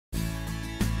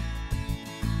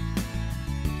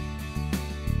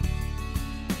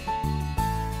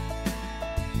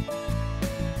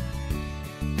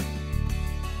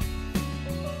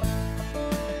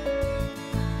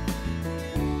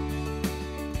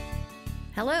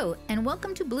Hello, and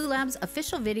welcome to Bluelab's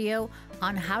official video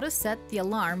on how to set the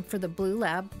alarm for the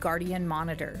Bluelab Guardian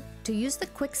Monitor. To use the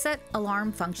Quick Set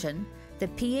Alarm function, the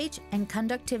pH and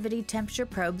conductivity temperature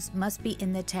probes must be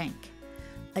in the tank.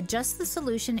 Adjust the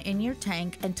solution in your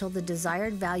tank until the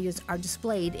desired values are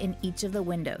displayed in each of the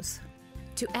windows.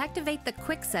 To activate the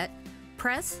Quick Set,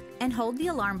 press and hold the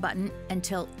alarm button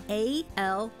until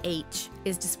ALH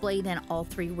is displayed in all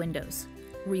three windows.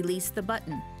 Release the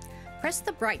button. Press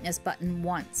the brightness button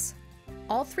once.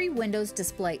 All three windows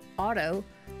display Auto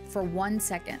for 1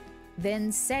 second.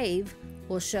 Then Save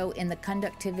will show in the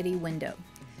conductivity window.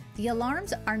 The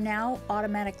alarms are now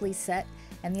automatically set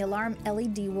and the alarm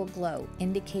LED will glow,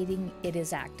 indicating it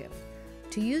is active.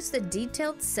 To use the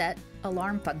Detailed Set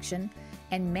Alarm function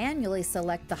and manually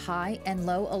select the high and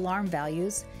low alarm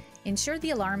values, ensure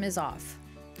the alarm is off.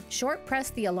 Short press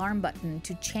the alarm button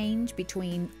to change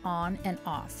between on and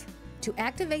off. To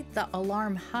activate the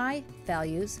alarm high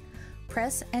values,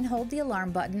 press and hold the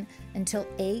alarm button until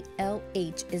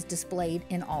ALH is displayed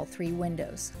in all three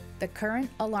windows. The current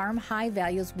alarm high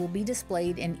values will be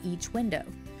displayed in each window.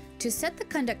 To set the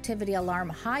conductivity alarm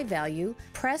high value,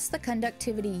 press the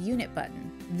conductivity unit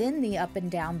button, then the up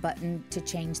and down button to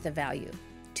change the value.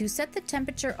 To set the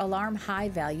temperature alarm high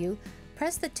value,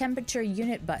 press the temperature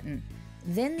unit button,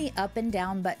 then the up and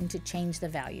down button to change the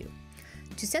value.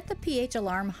 To set the pH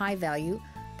alarm high value,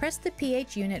 press the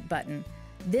pH unit button,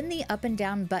 then the up and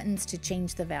down buttons to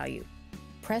change the value.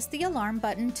 Press the alarm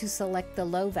button to select the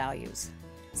low values.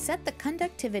 Set the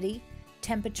conductivity,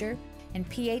 temperature, and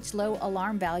pH low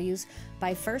alarm values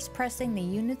by first pressing the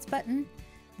units button,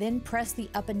 then press the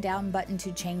up and down button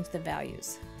to change the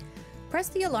values. Press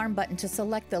the alarm button to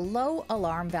select the low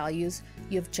alarm values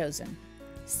you have chosen.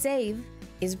 Save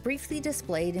is briefly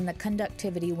displayed in the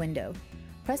conductivity window.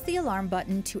 Press the alarm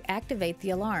button to activate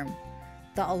the alarm.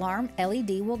 The alarm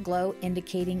LED will glow,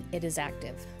 indicating it is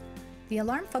active. The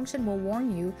alarm function will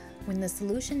warn you when the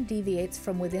solution deviates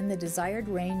from within the desired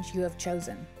range you have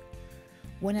chosen.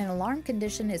 When an alarm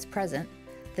condition is present,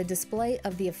 the display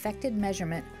of the affected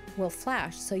measurement will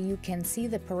flash so you can see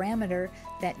the parameter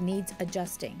that needs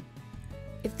adjusting.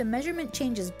 If the measurement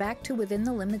changes back to within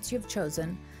the limits you have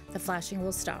chosen, the flashing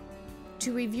will stop.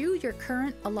 To review your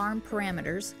current alarm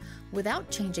parameters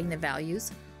without changing the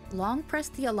values, long press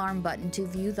the alarm button to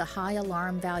view the high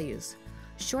alarm values.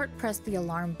 Short press the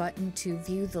alarm button to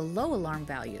view the low alarm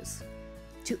values.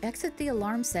 To exit the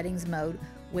alarm settings mode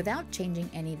without changing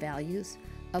any values,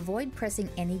 avoid pressing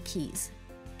any keys.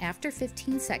 After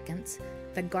 15 seconds,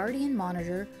 the Guardian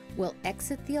Monitor will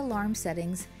exit the alarm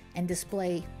settings and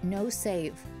display No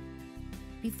Save.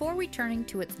 Before returning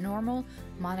to its normal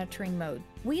monitoring mode,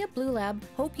 we at Bluelab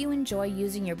hope you enjoy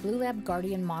using your Bluelab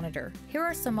Guardian Monitor. Here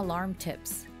are some alarm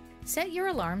tips. Set your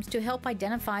alarms to help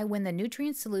identify when the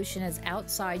nutrient solution is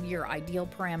outside your ideal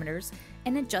parameters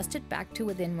and adjust it back to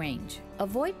within range.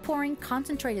 Avoid pouring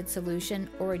concentrated solution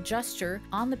or adjuster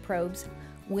on the probes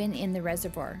when in the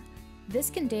reservoir.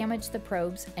 This can damage the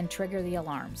probes and trigger the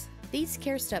alarms. These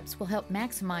care steps will help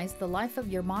maximize the life of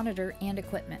your monitor and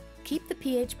equipment. Keep the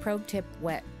pH probe tip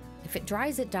wet. If it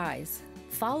dries, it dies.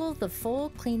 Follow the full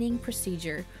cleaning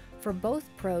procedure for both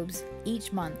probes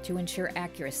each month to ensure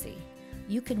accuracy.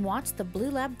 You can watch the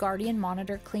Bluelab Guardian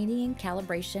Monitor cleaning and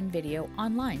calibration video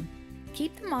online.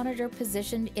 Keep the monitor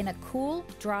positioned in a cool,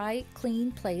 dry,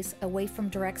 clean place away from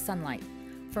direct sunlight.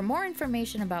 For more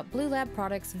information about Bluelab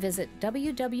products, visit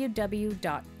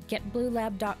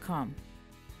www.getbluelab.com.